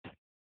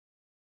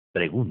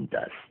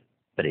Preguntas.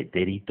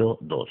 Pretérito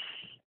 2.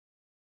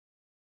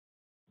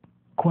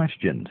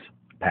 Questions.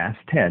 Past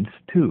tense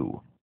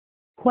 2.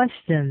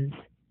 Questions.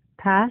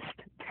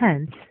 Past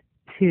tense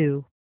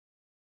 2.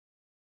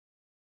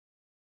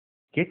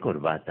 ¿Qué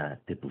corbata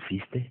te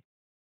pusiste?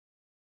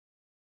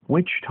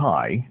 Which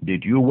tie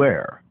did you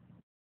wear?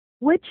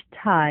 Which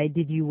tie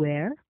did you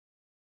wear?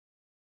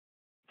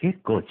 ¿Qué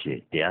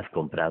coche te has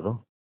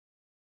comprado?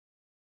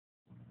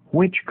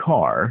 Which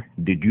car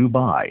did you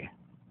buy?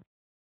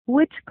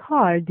 Which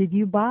car did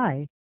you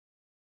buy?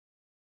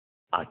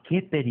 ¿A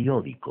qué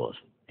periódicos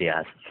te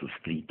has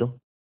suscrito?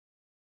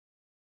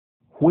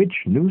 Which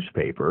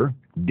newspaper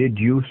did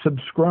you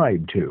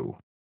subscribe to?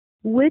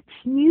 Which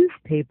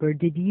newspaper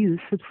did you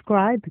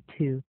subscribe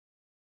to?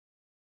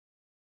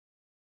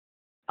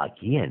 ¿A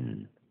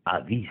quién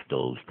ha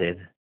visto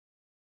usted?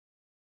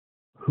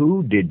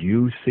 Who did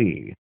you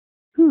see?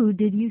 Who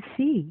did you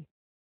see?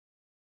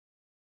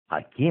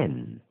 ¿A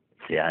quién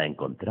se ha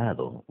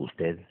encontrado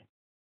usted?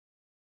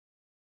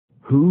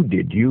 Who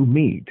did you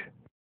meet?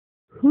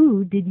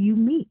 Who did you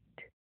meet?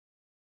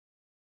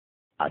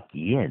 ¿A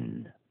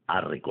quién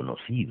ha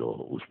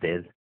reconocido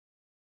usted?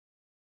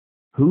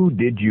 Who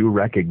did you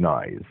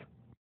recognize?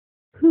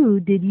 Who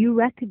did you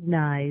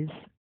recognize?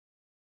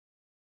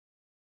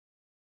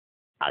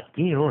 ¿A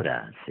qué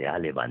hora se ha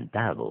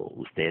levantado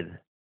usted?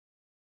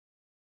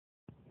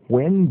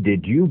 When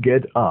did you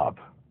get up?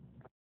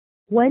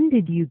 When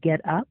did you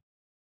get up?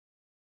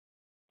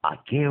 ¿A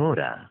qué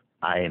hora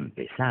ha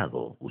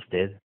empezado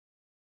usted?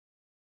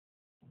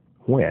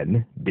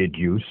 When did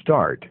you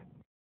start?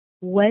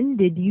 When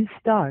did you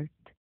start?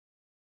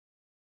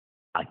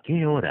 ¿A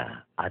qué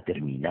hora ha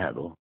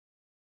terminado?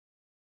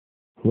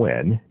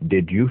 When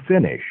did you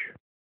finish?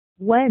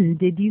 When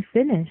did you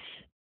finish?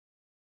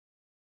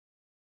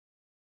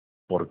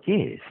 ¿Por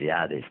qué se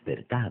ha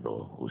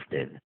despertado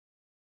usted?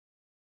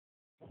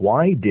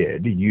 Why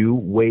did you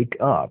wake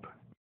up?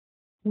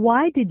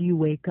 Why did you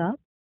wake up?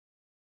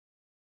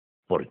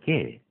 ¿Por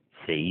qué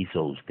se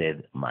hizo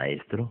usted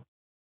maestro?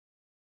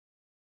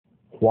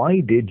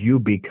 Why did you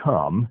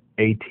become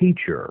a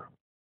teacher?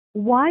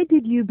 Why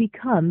did you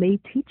become a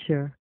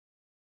teacher?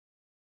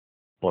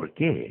 ¿Por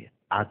qué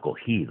ha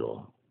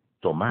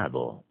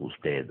tomado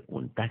usted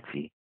un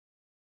taxi?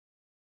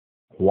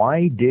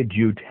 Why did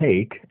you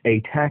take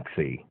a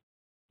taxi?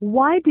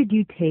 Why did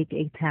you take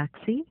a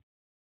taxi?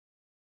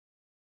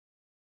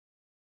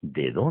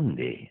 ¿De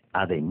dónde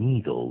ha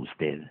venido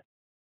usted?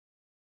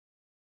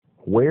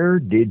 Where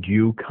did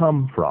you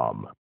come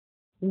from?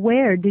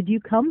 Where did you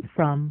come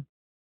from?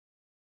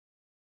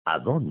 ¿A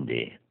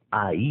dónde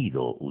ha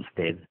ido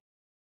usted?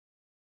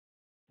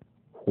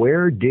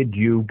 Where did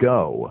you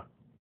go?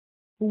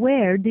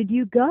 Where did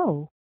you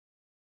go?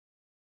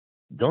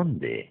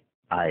 ¿Dónde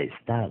ha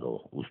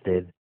estado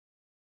usted?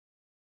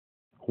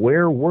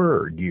 Where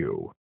were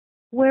you?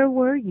 Where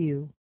were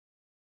you?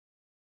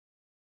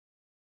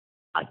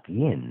 ¿A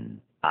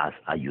quién has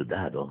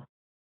ayudado?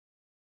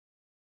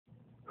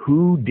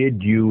 Who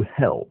did you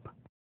help?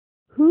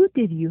 Who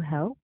did you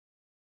help?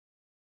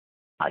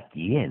 ¿A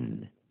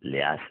quién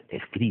le has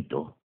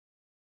escrito?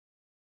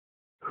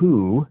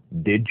 Who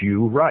did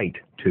you write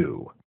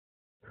to?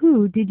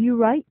 Who did you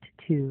write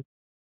to?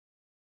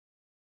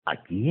 ¿A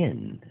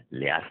quién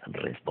le has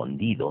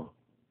respondido,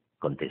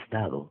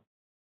 contestado?